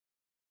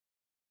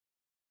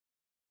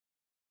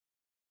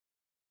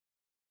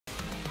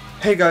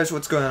Hey guys,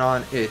 what's going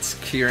on? It's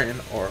Kieran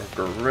or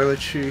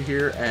GorillaTree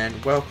here,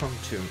 and welcome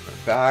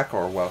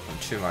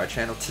to my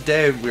channel.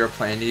 Today we are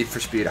playing Need for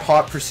Speed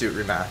Hot Pursuit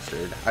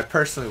Remastered. I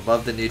personally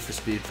love the Need for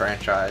Speed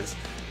franchise,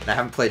 and I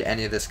haven't played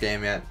any of this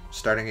game yet.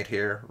 Starting it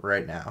here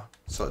right now,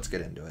 so let's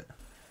get into it.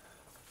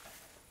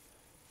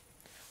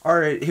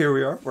 Alright, here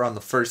we are. We're on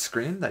the first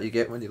screen that you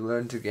get when you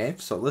load into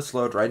games, so let's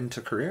load right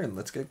into career and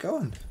let's get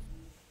going.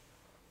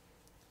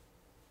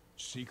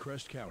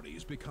 Seacrest County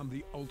has become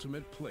the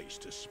ultimate place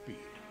to speed.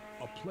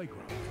 A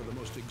playground for the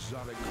most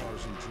exotic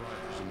cars and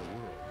drivers in the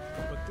world.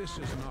 But this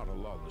is not a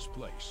lawless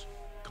place.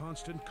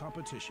 Constant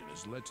competition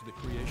has led to the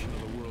creation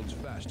of the world's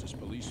fastest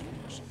police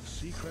force,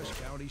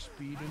 Seacrest County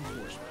Speed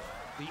Enforcement.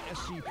 The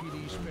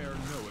SCPD spare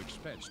no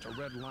expense to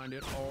redline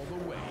it all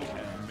the way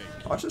and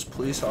make. Watch this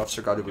police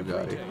officer got a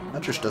Bugatti.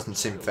 That just doesn't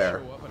seem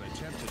fair. Show up and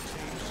attempt to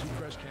tame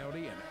Seacrest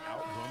County and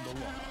outrun the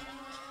law.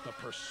 The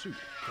pursuit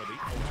for the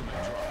ultimate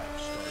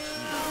drive starts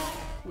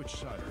here. Which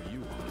side are you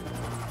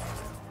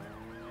on?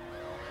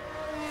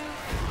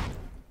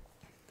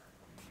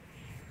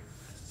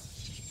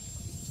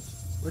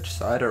 Which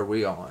side are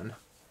we on?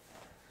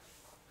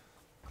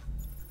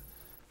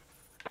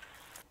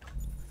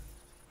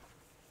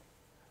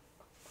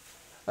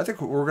 I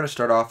think we're going to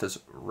start off as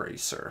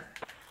RACER.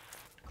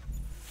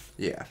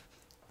 Yeah.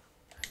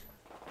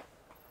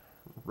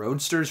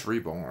 Roadsters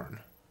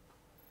Reborn.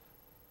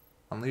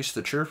 Unleash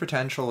the true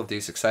potential of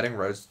these exciting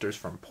roadsters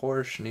from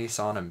Porsche,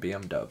 Nissan, and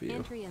BMW.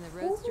 Entry in the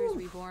Roadsters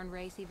Reborn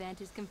race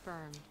event is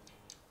confirmed.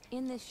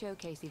 In this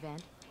showcase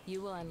event, you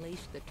will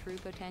unleash the true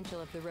potential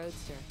of the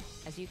Roadster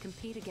as you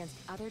compete against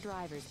other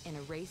drivers in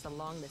a race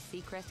along the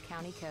Seacrest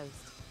County coast.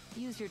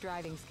 Use your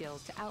driving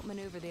skills to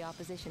outmaneuver the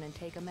opposition and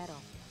take a medal.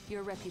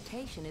 Your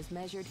reputation is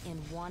measured in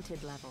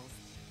wanted levels.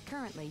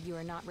 Currently, you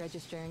are not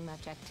registering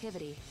much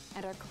activity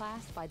and are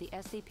classed by the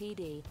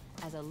SCPD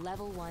as a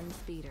Level 1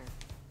 speeder.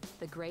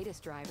 The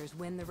greatest drivers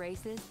win the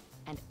races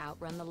and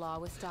outrun the law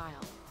with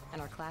style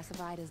and are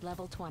classified as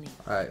Level 20.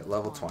 Alright,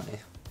 Level 20.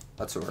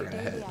 That's what we're going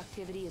to hit. Daily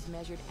activity is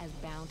measured as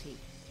bounty.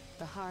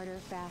 The harder,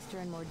 faster,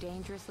 and more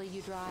dangerously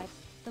you drive,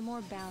 the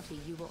more bounty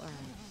you will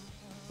earn.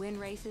 Win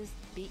races,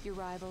 beat your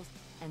rivals,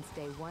 and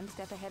stay one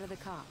step ahead of the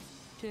cops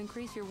to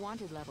increase your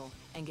wanted level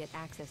and get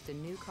access to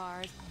new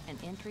cars and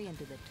entry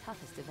into the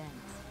toughest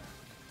events.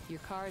 Your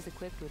car is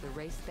equipped with a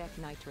race-spec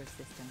nitro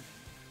system.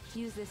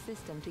 Use this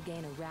system to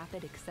gain a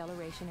rapid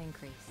acceleration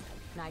increase.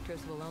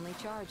 Nitros will only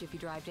charge if you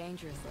drive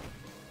dangerously.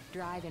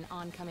 Drive in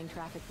oncoming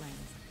traffic lanes.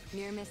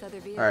 Near miss other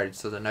vehicles. Alright,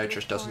 so the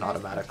nitrous doesn't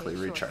automatically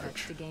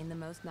recharge. To gain the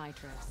most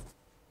nitros.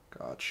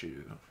 Got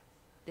you.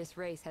 This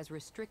race has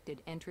restricted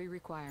entry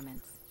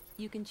requirements.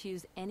 You can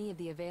choose any of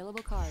the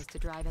available cars to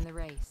drive in the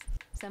race.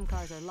 Some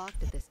cars are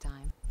locked at this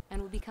time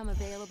and will become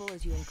available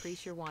as you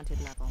increase your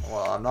wanted level.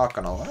 Well, I'm not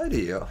gonna lie to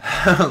you.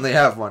 I only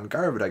have one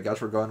car, but I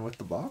guess we're going with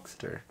the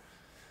Boxster.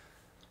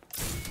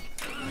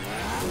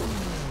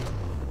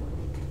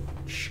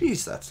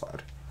 Jeez, that's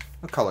loud.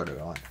 What color do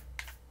we want?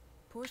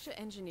 Porsche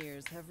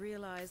engineers have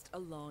realized a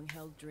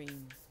long-held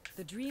dream.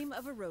 The dream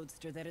of a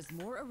roadster that is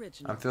more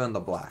original, I'm feeling the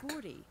more black.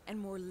 sporty, and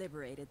more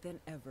liberated than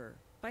ever.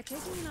 By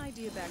taking an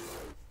idea back...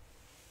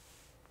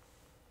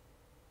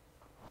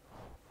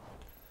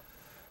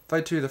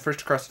 Fight 2, the first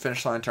to cross the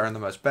finish line to earn the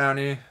most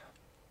bounty.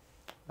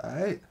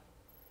 Alright.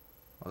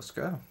 Let's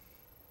go.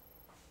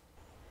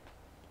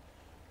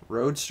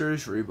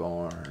 Roadsters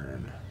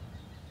Reborn.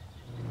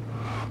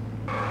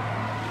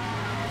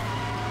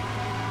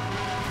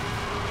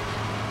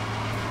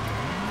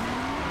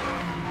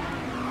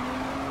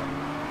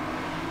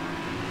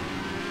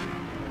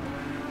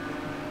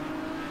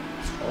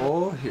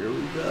 Oh, here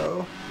we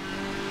go.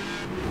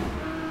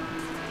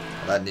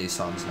 That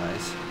Nissan's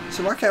nice.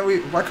 So why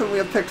couldn't we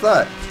have picked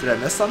that? Did I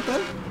miss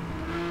something?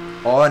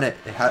 Oh, and it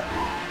had...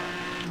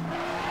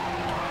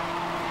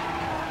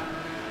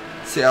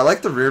 See, I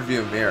like the rear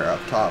view mirror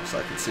up top so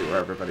I can see where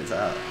everybody's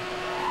at.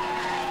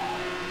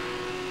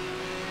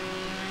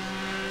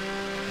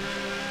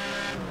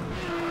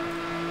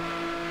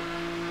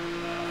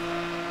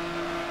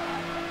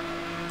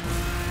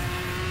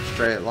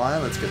 Straight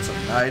line, let's get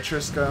some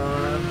nitrous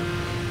going.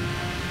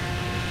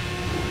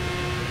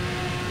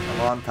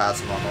 Come on, pass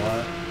him on the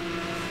left.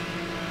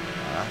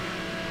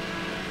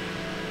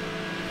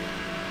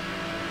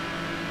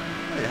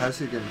 Hey, how's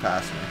he getting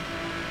past me?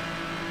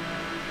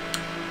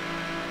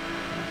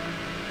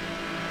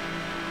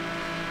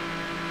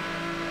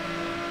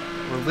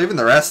 We're leaving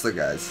the rest of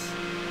the guys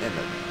in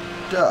the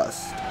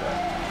dust.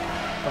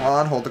 But come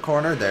on, hold the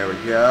corner. There we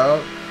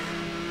go.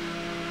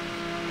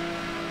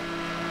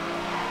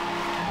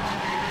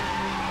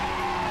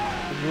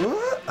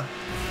 What?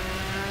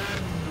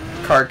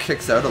 The car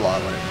kicks out a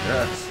lot when it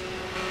drifts.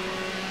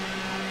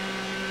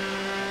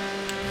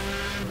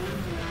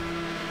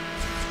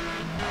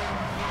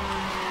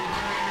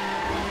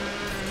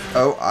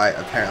 Oh,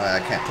 apparently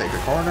I can't take a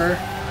corner.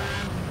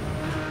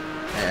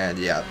 And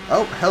yeah.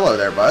 Oh, hello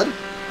there, bud.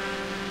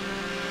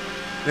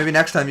 Maybe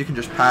next time you can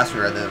just pass me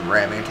rather than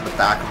ramming into the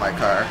back of my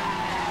car.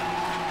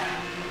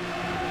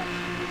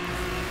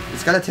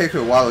 It's gonna take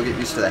a while to get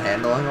used to the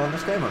handling on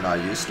this game. I'm not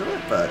used to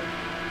it, but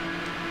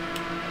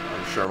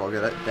I'm sure we'll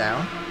get it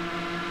down.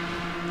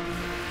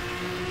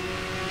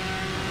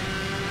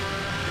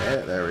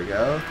 Okay, there we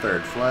go.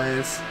 Third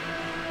place.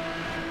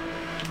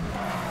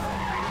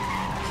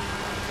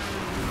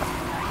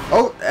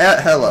 Oh,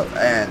 hello,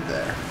 and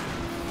there.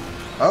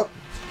 Oh,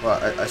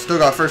 well, I still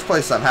got first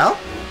place somehow.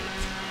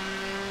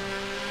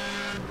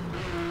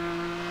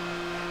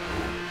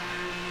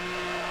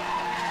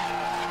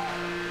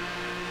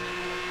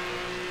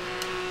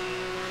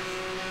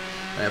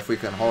 And if we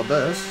can hold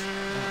this.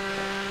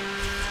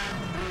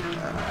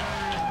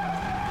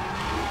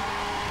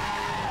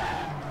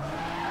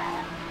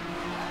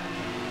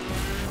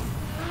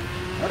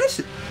 What is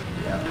it?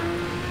 Yeah.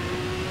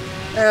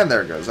 And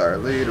there goes our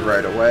lead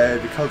right away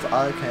because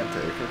I can't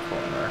take a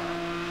corner.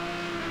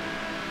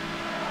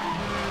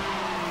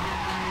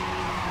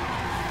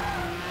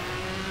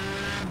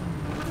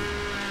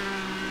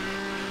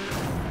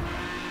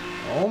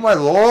 Oh my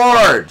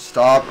lord!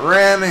 Stop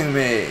ramming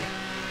me!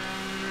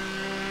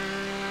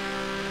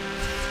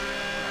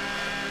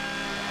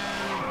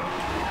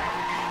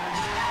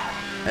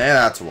 And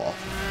that's a wall.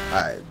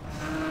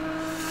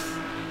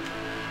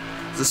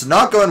 This is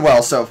not going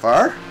well so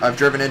far. I've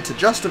driven into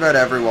just about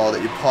every wall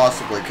that you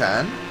possibly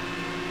can.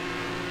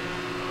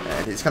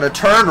 And he's gonna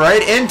turn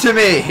right into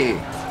me!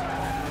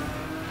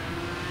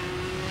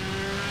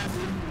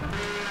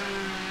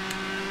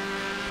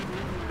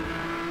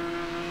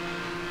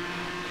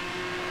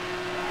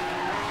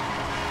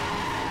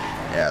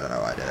 Yeah, I don't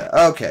know why I did it.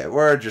 Okay,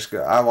 we're just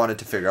I wanted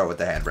to figure out what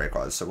the handbrake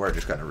was, so we're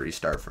just gonna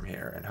restart from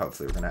here, and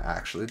hopefully we're gonna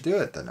actually do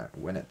it,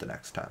 win it the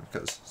next time,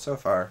 because so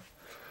far,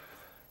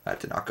 that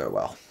did not go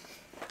well.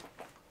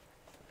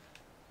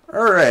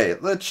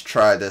 Alright, let's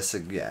try this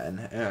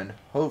again, and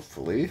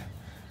hopefully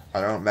I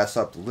don't mess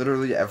up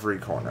literally every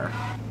corner.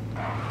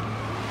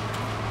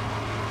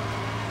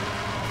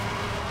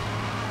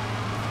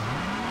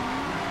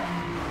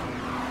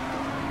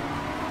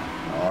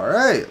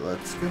 Alright,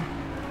 let's go.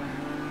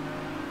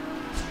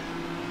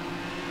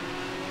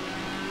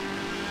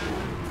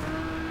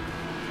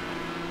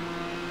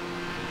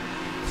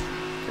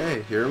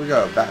 Okay, here we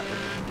go. Back.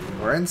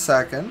 We're in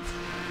second.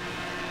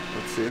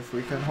 Let's see if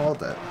we can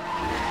hold it.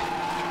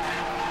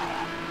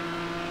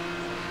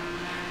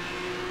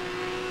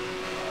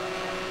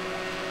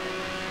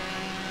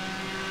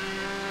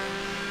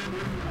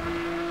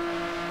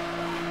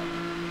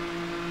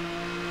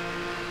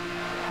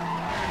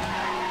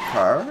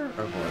 Car,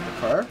 avoid the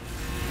car.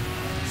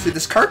 See,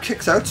 this car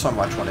kicks out so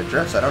much when it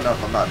drifts. I don't know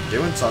if I'm not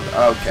doing something.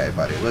 Okay,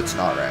 buddy, let's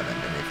not ram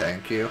into me,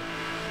 thank you.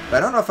 But I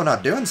don't know if I'm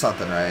not doing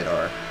something right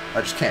or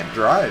I just can't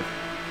drive.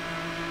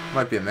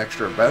 Might be a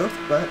mixture of both,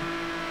 but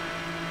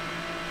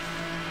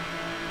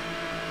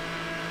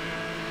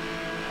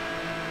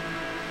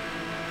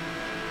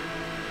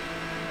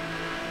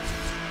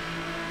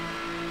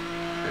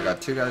we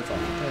got two guys on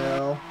the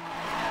tail.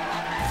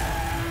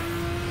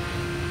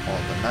 Hold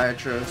the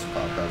nitrous,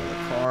 pop out of the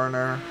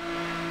corner.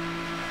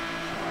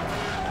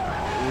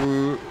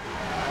 Ooh.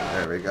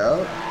 There we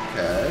go.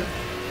 Okay.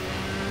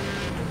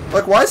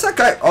 Like, why is that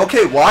guy...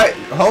 Okay, why...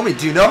 Homie,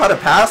 do you know how to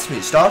pass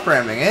me? Stop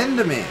ramming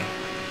into me.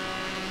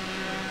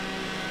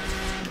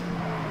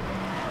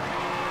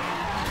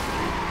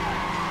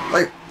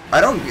 Like, I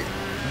don't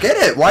get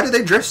it. Why do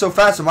they drift so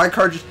fast and my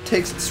car just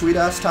takes its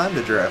sweet-ass time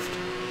to drift?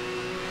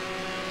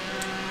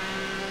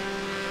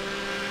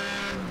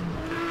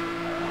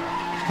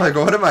 Like,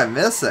 what am I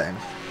missing?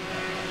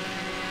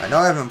 I know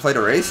I haven't played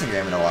a racing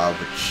game in a while,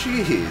 but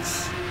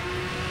jeez.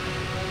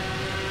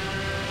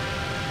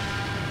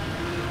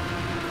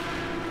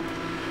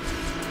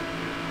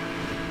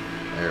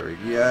 There we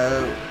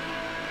go.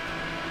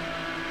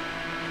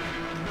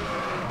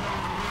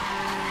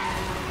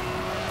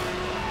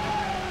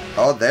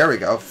 Oh, there we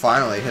go.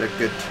 Finally hit a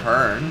good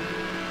turn.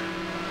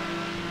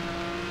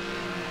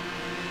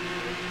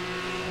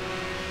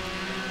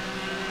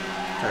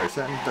 Okay,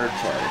 set in third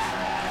place.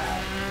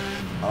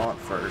 I want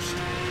first.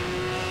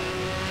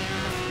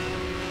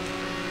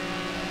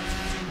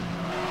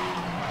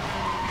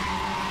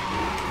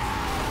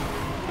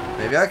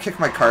 Maybe I kicked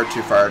my car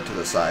too far to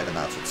the side and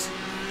that's what's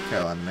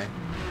killing me.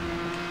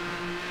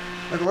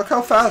 Look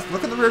how fast.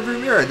 Look in the rearview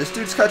mirror. This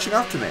dude's catching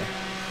up to me.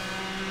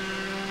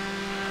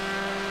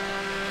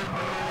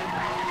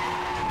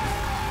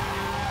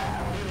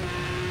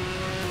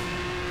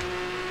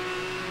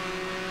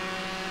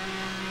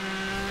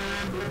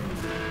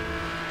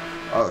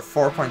 Oh,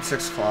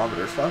 4.6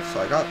 kilometers left,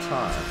 so I got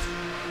time.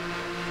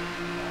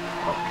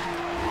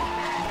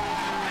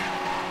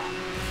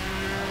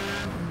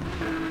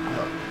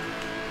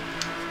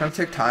 It's gonna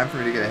take time for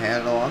me to get a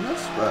handle on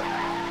this, but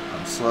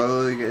I'm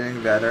slowly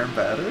getting better and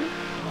better.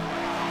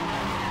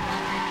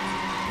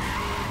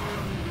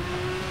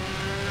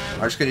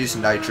 I'm just gonna use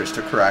nitrous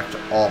to correct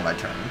all my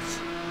turns.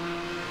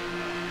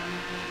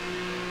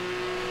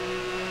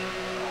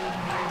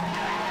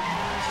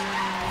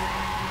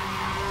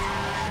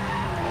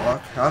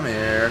 Come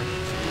here.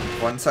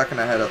 1 second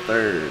ahead of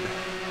third.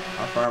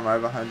 How far am I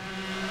behind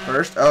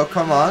first? Oh,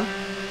 come on.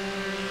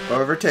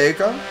 Overtake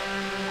him.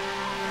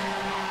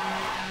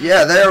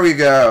 Yeah, there we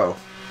go.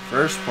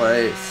 First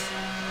place.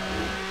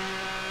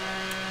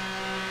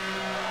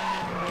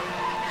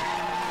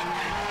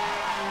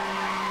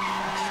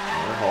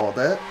 Hold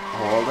it,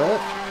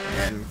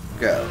 and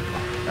go.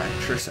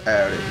 Nitrous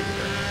out of here.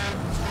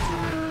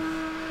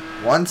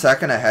 1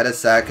 second ahead of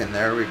second,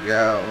 there we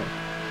go.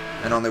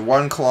 And only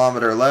 1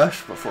 kilometer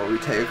left before we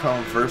take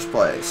home first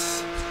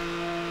place.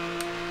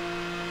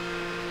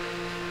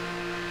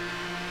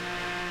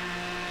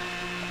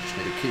 Just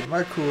need to keep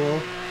my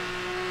cool.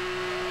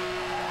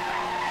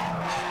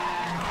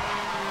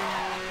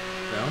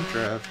 Don't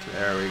drift,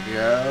 there we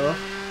go.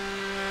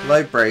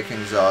 Light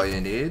braking's all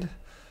you need.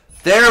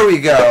 There we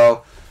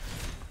go!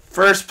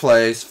 First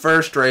place,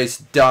 first race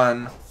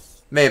done.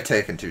 May have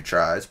taken 2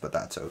 tries, but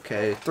that's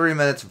okay. 3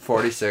 minutes and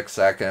 46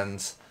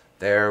 seconds.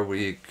 There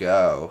we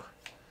go.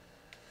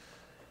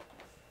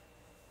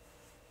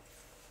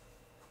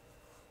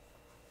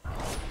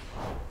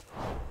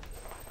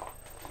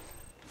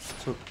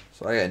 So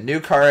I got a new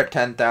car at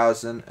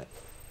 10,000,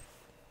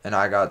 and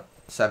I got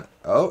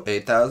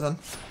 8,000?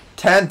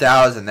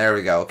 10,000, there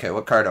we go. Okay,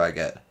 what car do I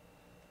get?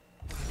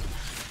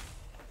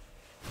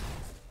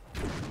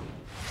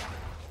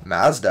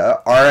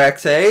 Mazda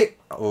RX-8?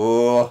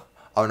 Oh,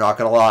 I'm not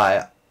gonna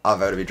lie. I'm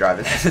about to be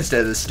driving that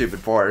instead of this stupid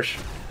Porsche.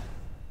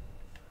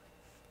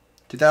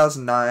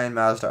 2009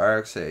 Mazda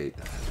RX-8.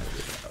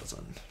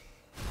 8,000.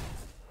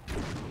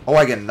 Oh,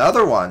 I get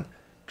another one.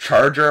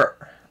 Charger.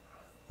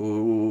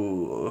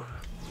 Ooh.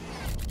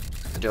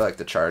 I do like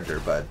the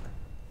Charger, but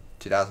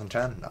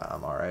 2010? Nah,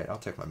 I'm alright. I'll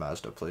take my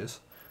Mazda, please.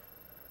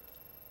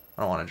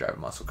 I don't want to drive a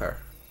muscle car.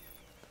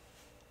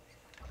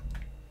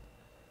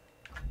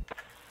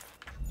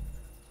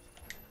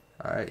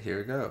 Alright, here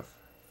we go.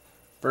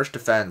 First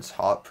defense,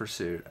 hot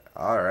pursuit.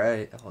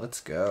 Alright, let's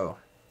go.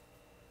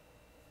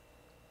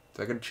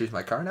 Do I get to choose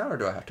my car now, or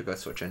do I have to go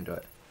switch into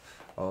it?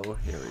 Oh,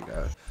 here we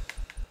go.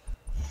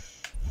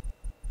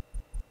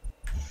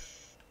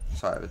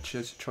 So I have a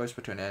choice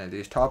between any of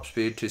these. Top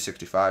speed,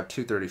 265,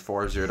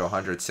 234, 0 to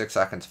 100, 6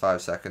 seconds,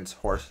 5 seconds,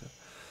 horse.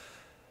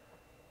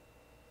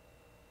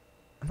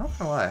 I'm not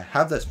gonna lie, I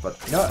have this, but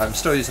you know what? I'm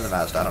still using the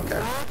Mazda, I don't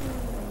care.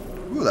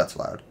 Ooh, that's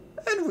loud.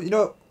 And you know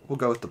what? We'll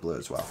go with the blue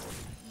as well.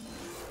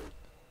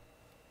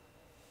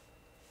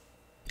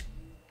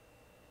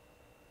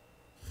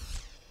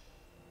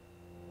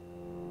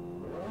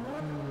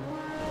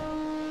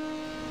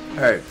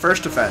 Alright,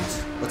 first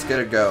defense. Let's get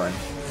it going.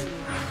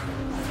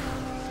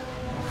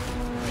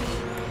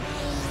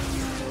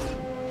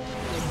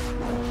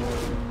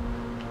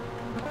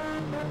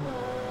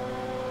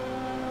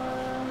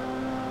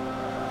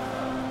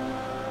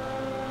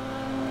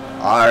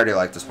 I already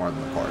like this more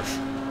than the Porsche.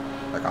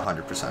 Like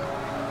 100%.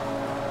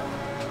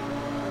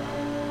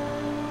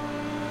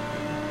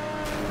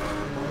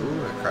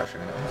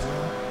 Crashing into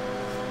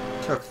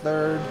it. Took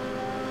third.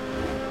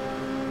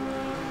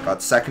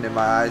 Got second in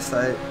my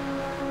eyesight.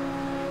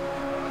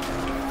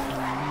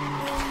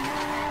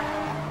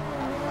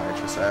 I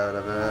just out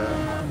of it.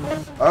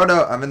 Oh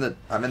no, I'm in the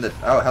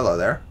oh, hello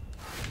there.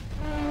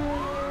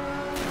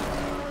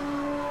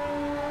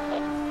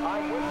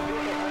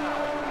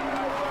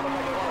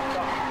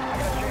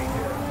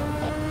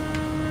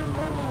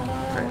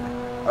 Okay.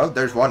 Oh,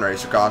 there's one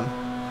racer gone.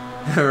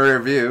 Rear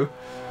view.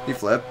 He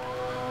flipped.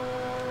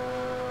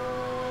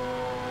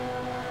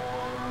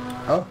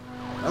 Oh,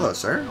 hello,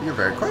 sir. You're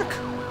very quick.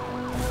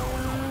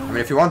 I mean,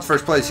 if he wants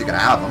first place, you can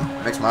have him.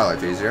 It makes my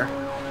life easier.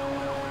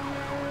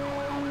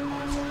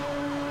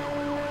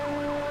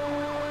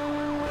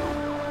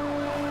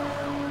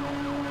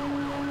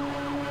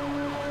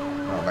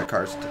 Oh, my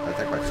car's... I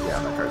think my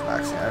car's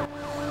maxing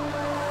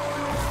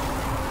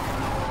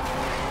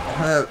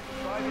out.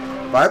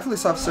 Bye,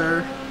 police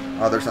officer.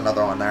 Oh, there's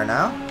another one there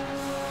now.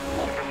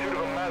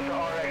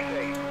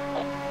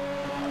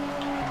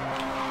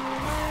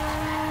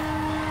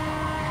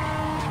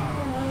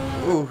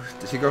 Ooh,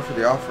 did he go for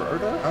the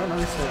off-road? Oh, no,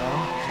 he's still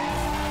on.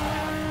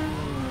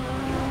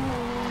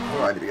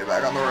 Oh, I need to get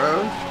back on the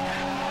road.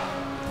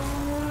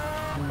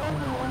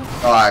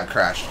 Oh, I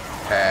crashed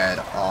head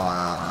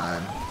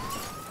on.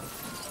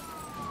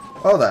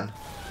 Well then.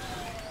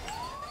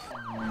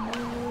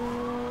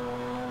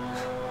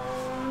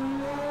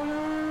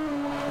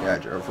 Yeah, I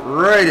drove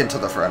right into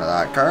the front of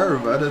that car,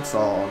 but it's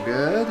all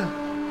good.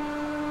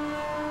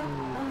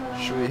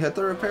 Should we hit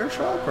the repair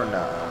shop or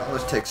not?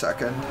 Let's take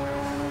second.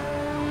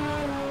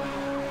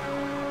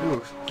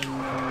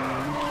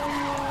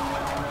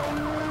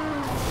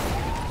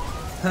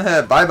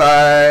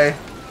 Bye-bye.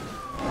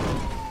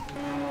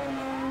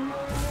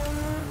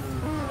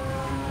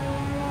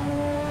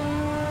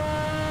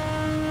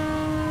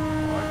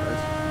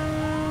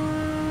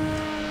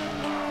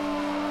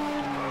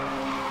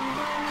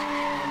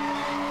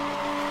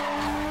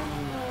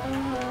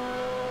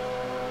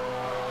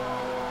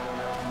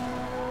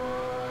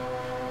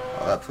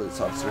 Oh, that police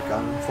officer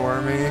coming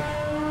for me.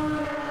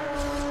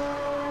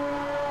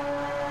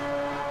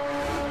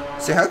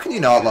 See, how can you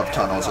not love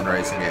tunnels in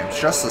racing games?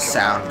 Just the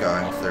sound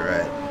going through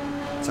it.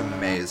 It's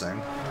amazing.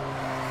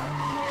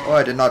 Oh,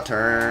 I did not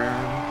turn.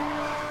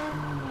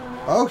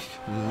 Oh,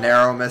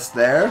 narrow miss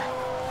there.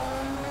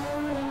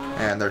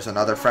 And there's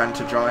another friend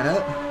to join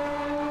it.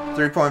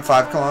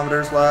 3.5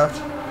 kilometers left.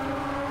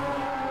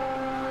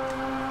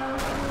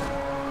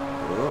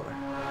 Ooh.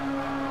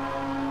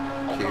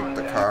 Keep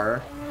the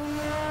car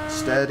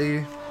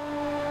steady.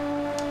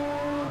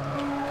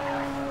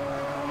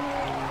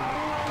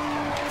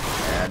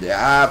 And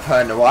yeah,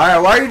 pun. Why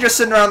are you just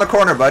sitting around the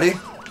corner, buddy?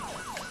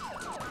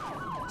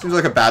 Seems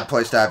like a bad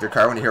place to have your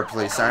car when you hear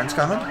police sirens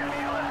coming.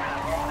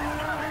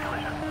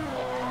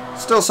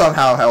 Still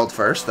somehow held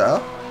first, though,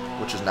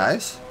 which is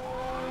nice.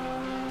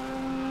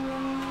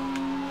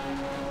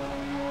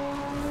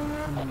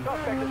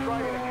 Suspect is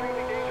driving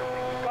extremely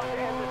dangerously. We've got to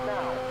end this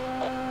now.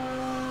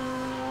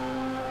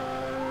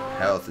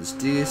 Health is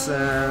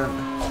decent. In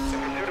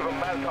pursuit of a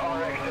Mazda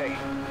RX-8.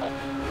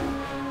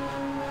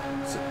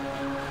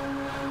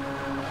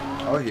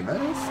 Oh, he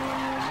missed?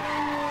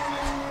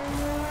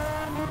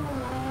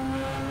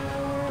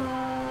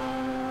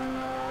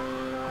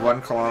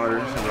 1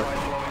 kilometer.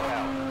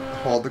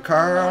 Hold the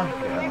car.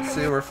 Yeah,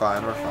 see, we're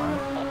fine, we're fine.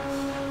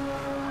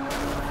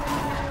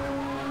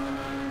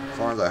 As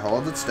long as I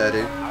hold it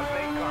steady.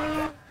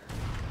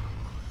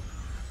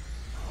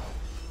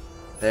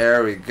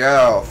 There we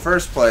go.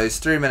 First place,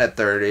 3 minute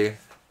 30.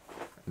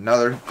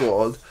 Another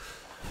gold.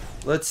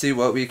 Let's see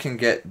what we can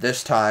get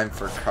this time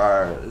for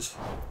cars.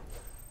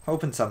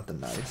 Hoping something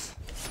nice.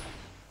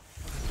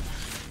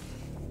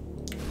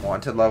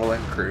 Wanted level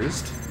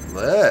increased.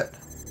 Lit.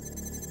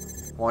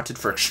 Wanted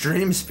for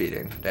extreme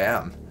speeding.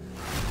 Damn.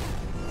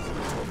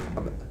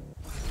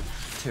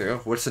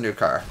 2. What's the new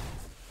car?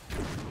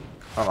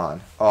 Come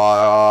on.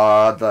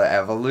 Oh, the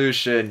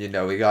evolution. You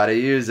know we gotta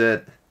use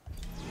it.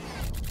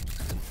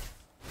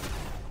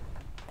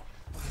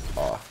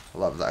 Oh,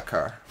 love that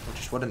car.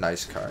 Just what a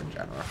nice car in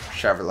general.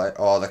 Chevrolet.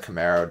 Oh, the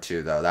Camaro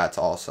too, though. That's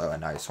also a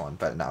nice one.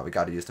 But no, we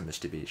gotta use the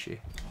Mitsubishi.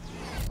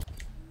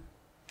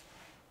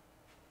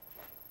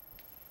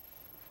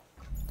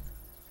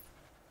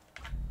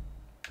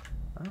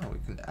 Oh, we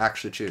can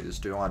actually choose.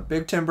 Do we want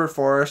Big Timber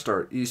Forest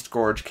or East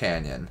Gorge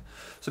Canyon?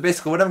 So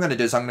basically what I'm going to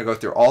do is I'm going to go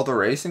through all the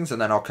racings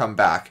and then I'll come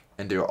back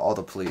and do all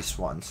the police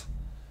ones.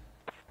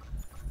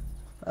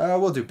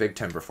 We'll do Big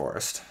Timber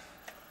Forest.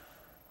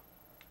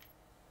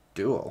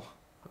 Dual.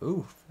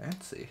 Ooh,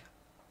 fancy.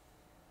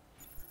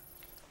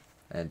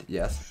 And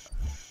yes.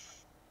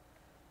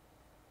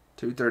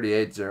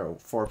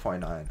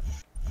 238.04.9.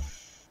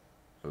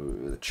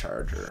 Ooh, the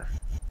Charger.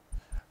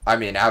 I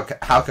mean, how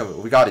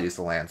can we gotta use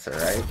the Lancer,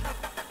 right?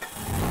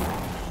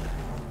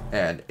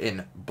 And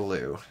in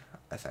blue,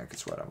 I think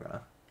is what I'm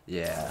gonna.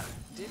 Yeah.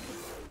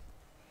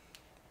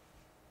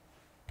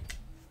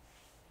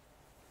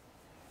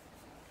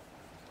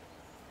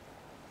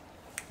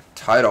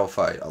 Title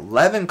fight,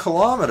 11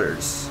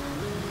 kilometers.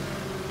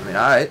 I mean,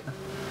 alright.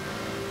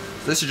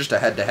 This is just a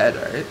head-to-head,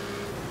 right?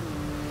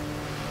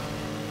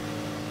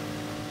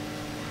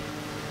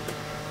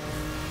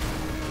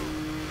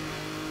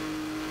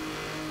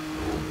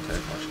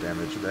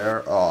 Damage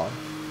there. Oh.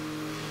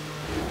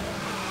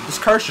 This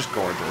car's just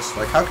gorgeous.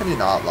 Like, how can you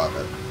not love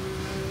it?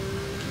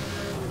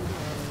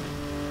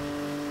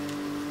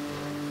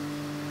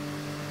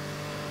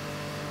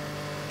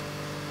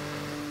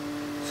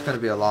 It's gonna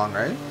be a long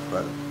race,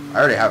 but I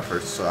already have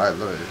first, so I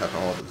literally just have to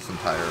hold this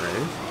entire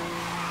race.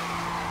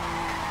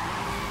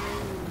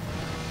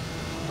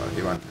 Oh,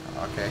 he went.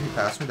 Okay, he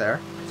passed me there.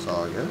 It's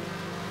all good.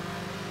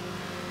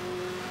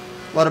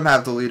 Let him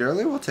have the lead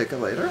early. We'll take it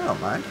later. I don't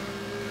mind.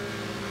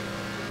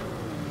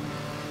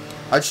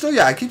 I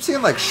keep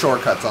seeing like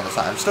shortcuts on the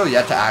side. I'm still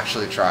yet to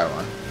actually try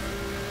one.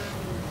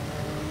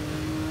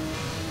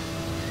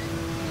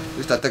 At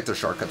least I think they're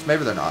shortcuts.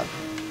 Maybe they're not.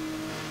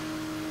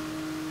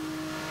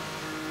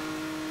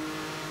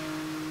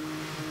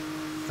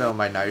 Fill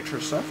my nitro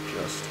stuff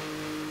just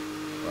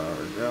while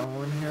we're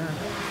going here.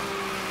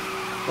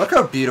 Look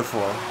how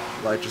beautiful,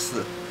 like, just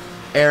the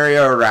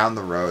area around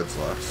the roads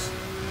looks.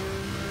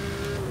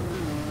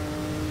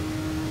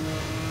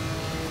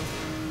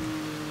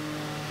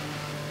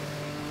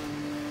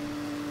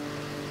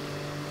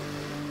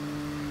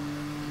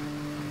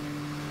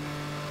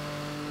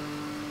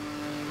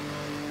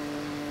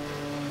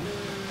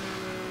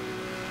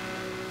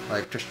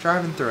 Like, just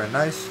driving through a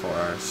nice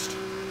forest.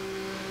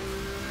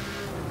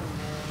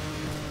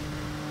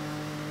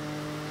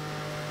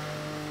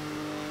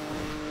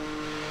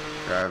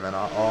 Driving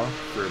all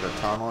through the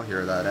tunnel,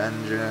 hear that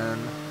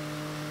engine.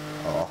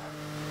 Oh.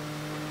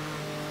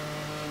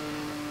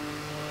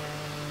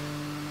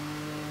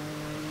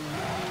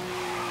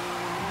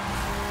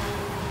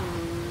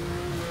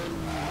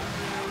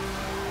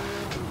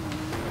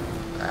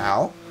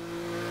 Ow.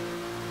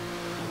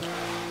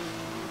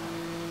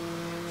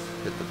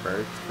 Hit the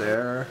brake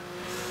there.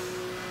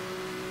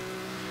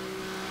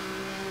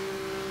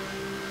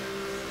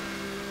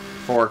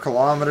 Four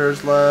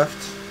kilometers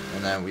left,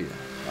 and then we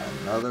got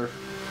another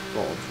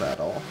gold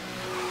medal.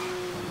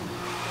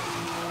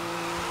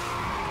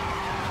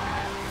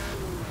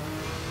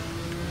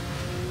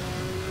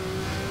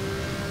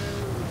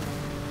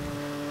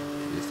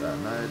 that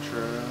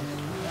nitro.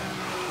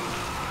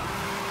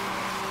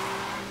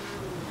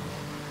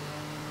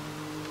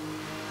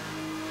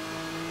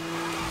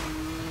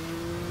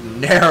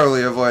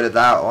 Narrowly avoided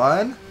that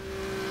one.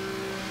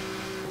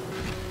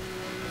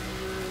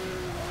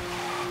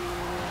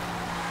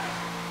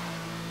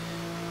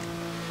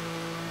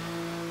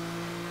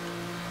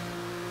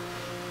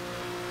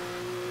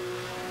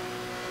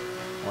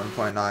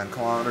 .9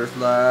 kilometers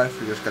left.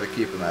 We just gotta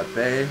keep him at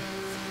bay.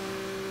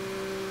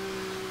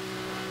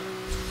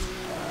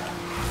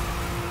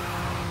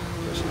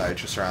 Just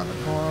nitrous around the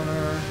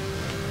corner.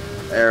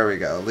 There we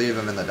go. Leave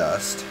him in the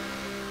dust.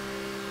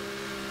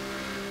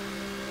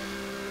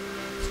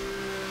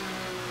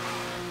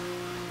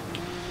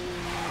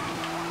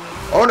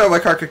 Oh no, my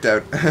car kicked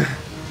out.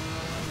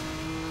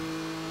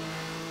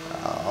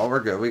 Oh,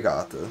 we're good. We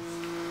got this.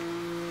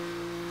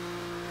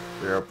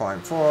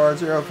 0.4,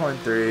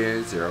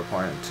 0.3,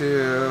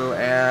 0.2,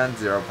 and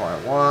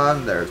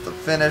 0.1. There's the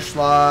finish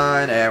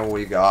line, and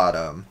we got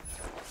him.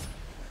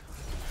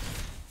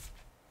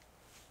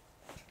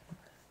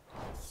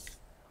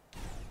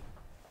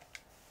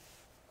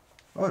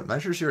 Oh, it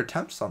measures your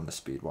attempts on the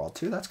speed wall,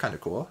 too. That's kind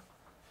of cool.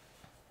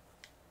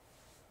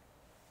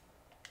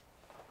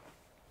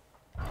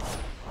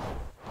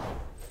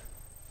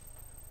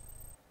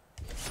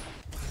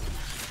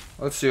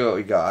 Let's see what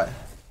we got.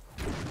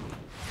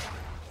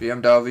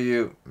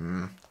 BMW,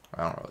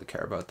 I don't really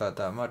care about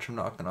that much, I'm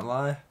not gonna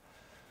lie.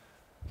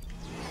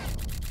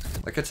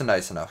 Like, it's a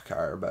nice enough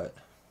car, but,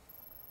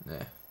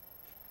 yeah.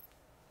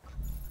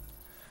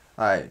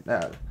 Alright, now,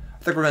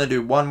 I think we're gonna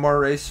do one more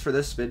race for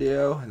this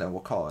video, and then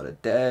we'll call it a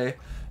day.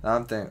 Now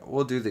I'm thinking,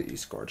 we'll do the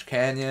East Gorge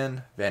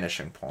Canyon,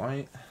 Vanishing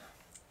Point.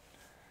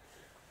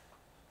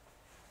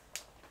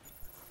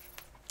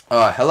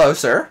 Hello,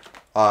 sir.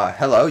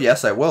 Hello,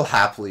 yes, I will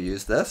happily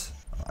use this.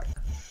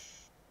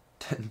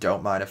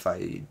 Don't mind if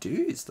I do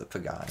use the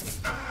Pagani.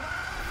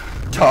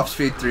 Top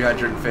speed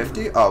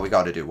 350. Oh, we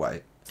gotta do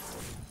white.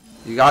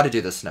 You gotta do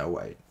the snow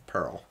white.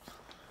 Pearl.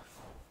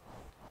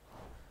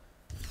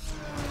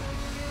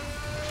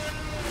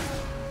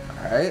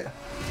 Alright.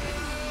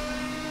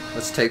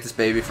 Let's take this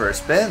baby for a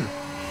spin.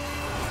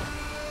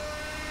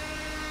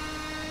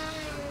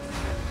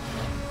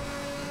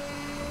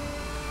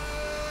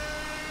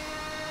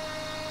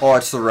 Oh,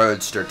 it's the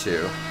Roadster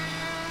too.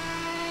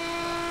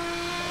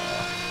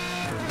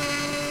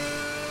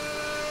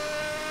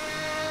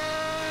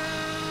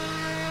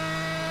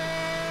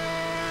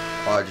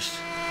 Oh, just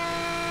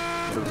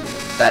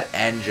that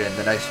engine,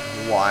 the nice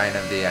whine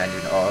of the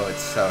engine. Oh, it's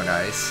so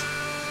nice.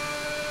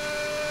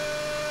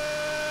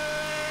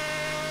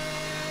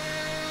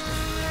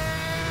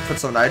 Put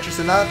some nitrous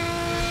in that.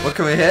 What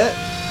can we hit?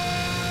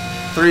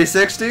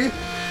 360?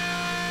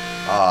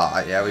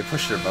 Ah, yeah, we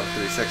pushed it above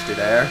 360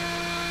 there.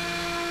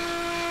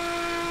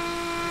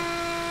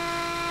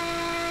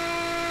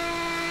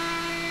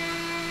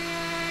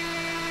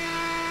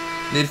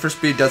 Need for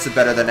Speed does it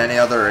better than any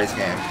other race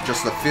game.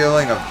 Just the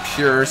feeling of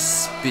pure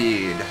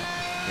speed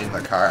in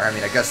the car. I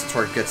mean, I guess that's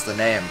where it gets the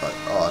name, but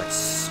oh,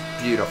 it's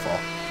beautiful.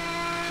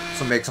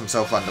 That's what makes them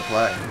so fun to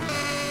play.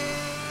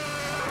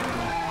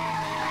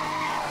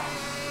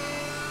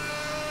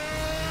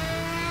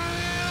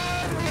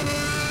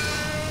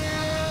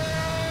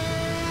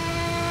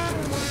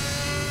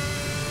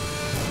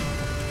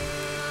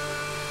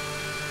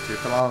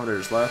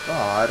 Kilometers left. Oh,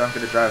 I don't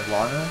get to drive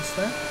long in this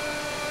thing?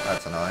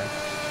 That's annoying.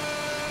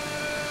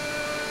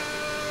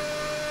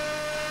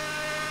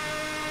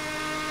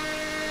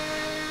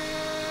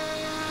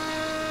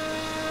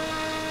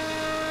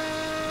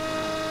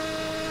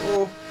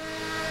 Oh.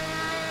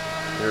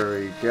 Here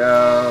we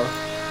go.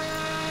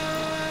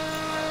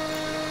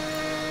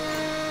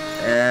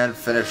 And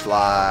finish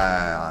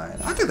line.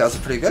 I think that was a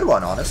pretty good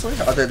one, honestly.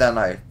 Other than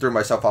I threw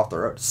myself off the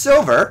road.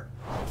 Silver?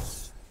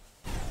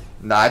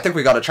 Nah, I think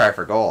we gotta try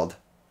for gold.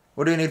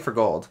 What do you need for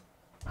gold?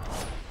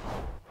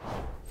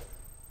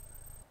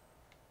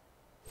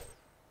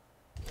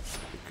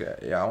 Okay,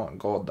 yeah, I want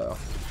gold though.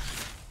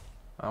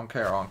 I don't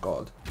care, I want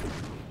gold.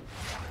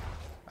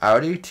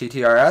 Audi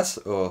TTRS?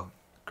 Oh,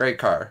 great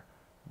car.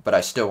 But I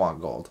still want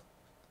gold.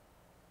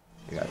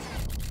 You guys.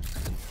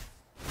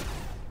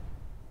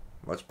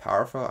 Most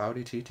powerful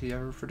Audi TT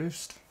ever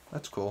produced.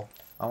 That's cool.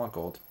 I want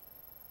gold.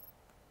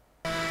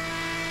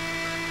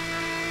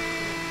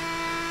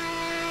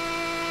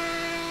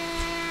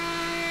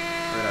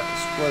 We're gonna have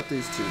to split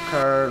these two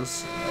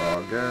cars.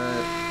 All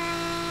good.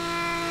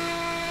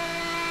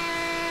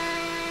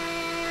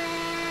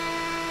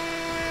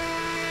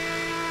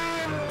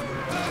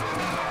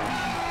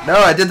 No,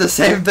 I did the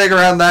same thing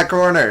around that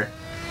corner.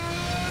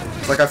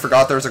 It's like I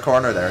forgot there was a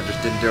corner there and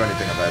just didn't do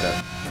anything about it.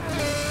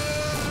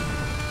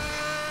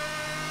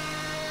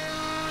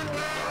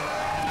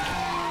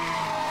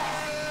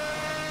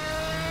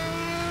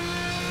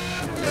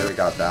 Okay, we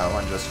got that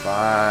one just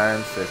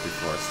fine.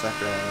 54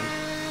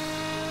 seconds.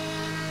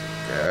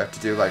 Okay, I have to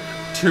do like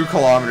 2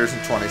 kilometers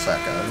in 20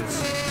 seconds.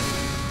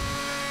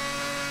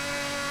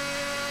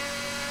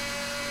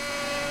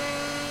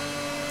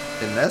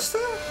 In this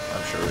thing?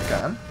 I'm sure we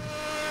can.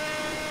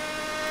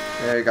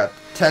 Okay, we got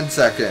 10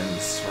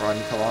 seconds.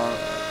 Run, come on.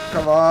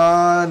 Come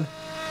on.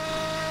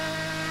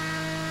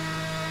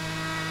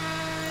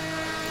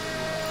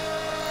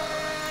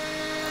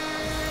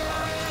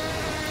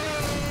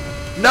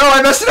 No,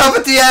 I messed it up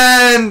at the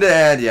end!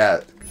 And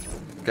yeah.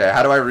 Okay,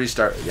 how do I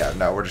restart? Yeah,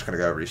 no, we're just gonna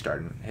go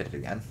restart and hit it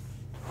again.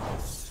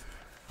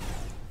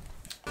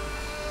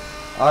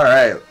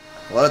 Alright,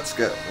 let's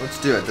go.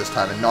 Let's do it this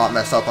time and not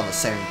mess up on the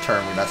same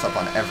turn we mess up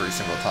on every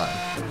single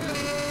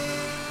time.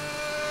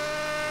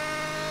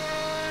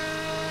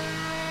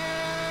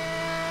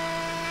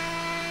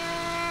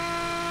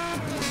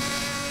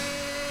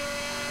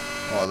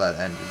 Oh, that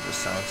ending just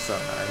sounds so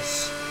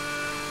nice.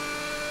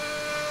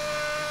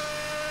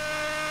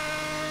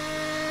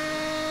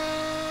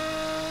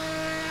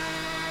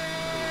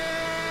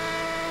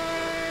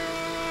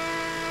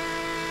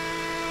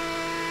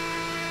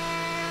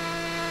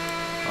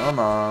 Come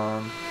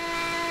on.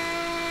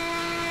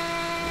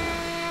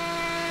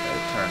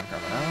 Good turn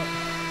coming out.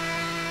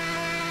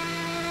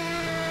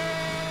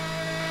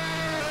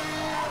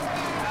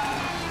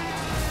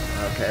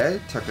 Okay,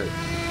 took it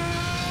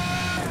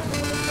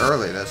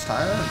early this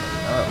time,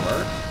 but no, it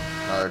worked.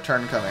 Another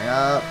turn coming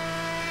up.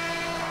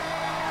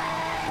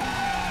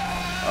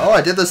 Oh,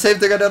 I did the same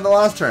thing I did in the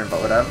last turn, but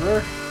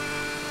whatever.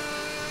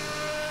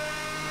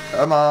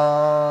 Come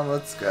on,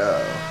 let's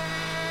go.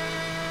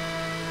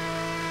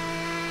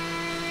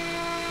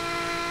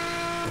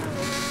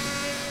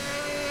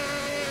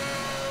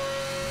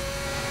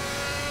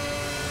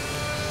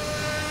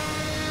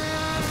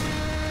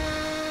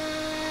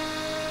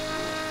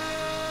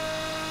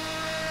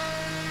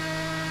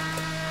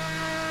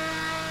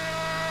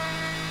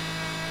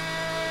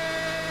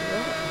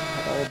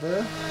 Hold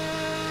it.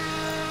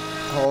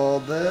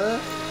 Hold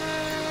it.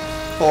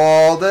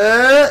 Hold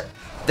it.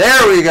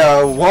 There we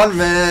go. 1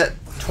 minute,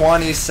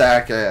 20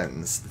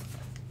 seconds.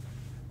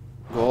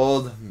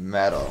 Gold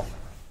medal.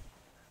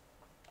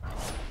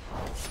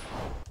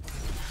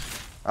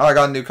 Oh, I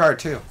got a new card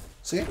too.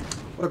 See?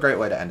 What a great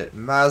way to end it.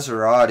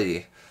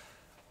 Maserati.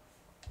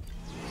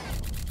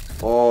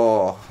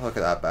 Oh, look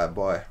at that bad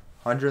boy.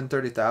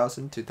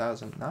 130,000,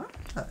 2,009.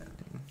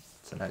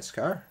 It's a nice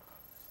car.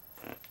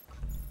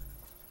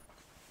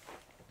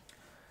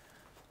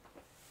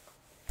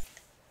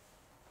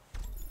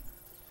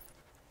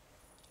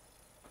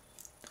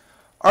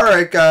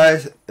 Alright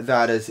guys,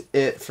 that is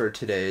it for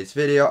today's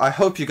video. I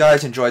hope you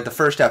guys enjoyed the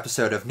first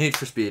episode of Need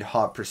for Speed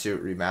Hot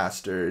Pursuit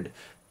Remastered.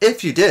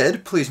 If you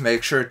did, please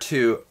make sure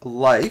to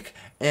like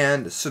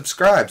and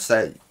subscribe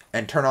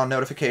and turn on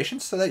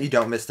notifications so that you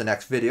don't miss the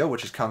next video,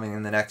 which is coming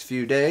in the next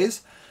few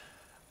days.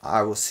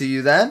 I will see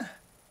you then.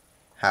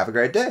 Have a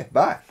great day.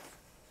 Bye.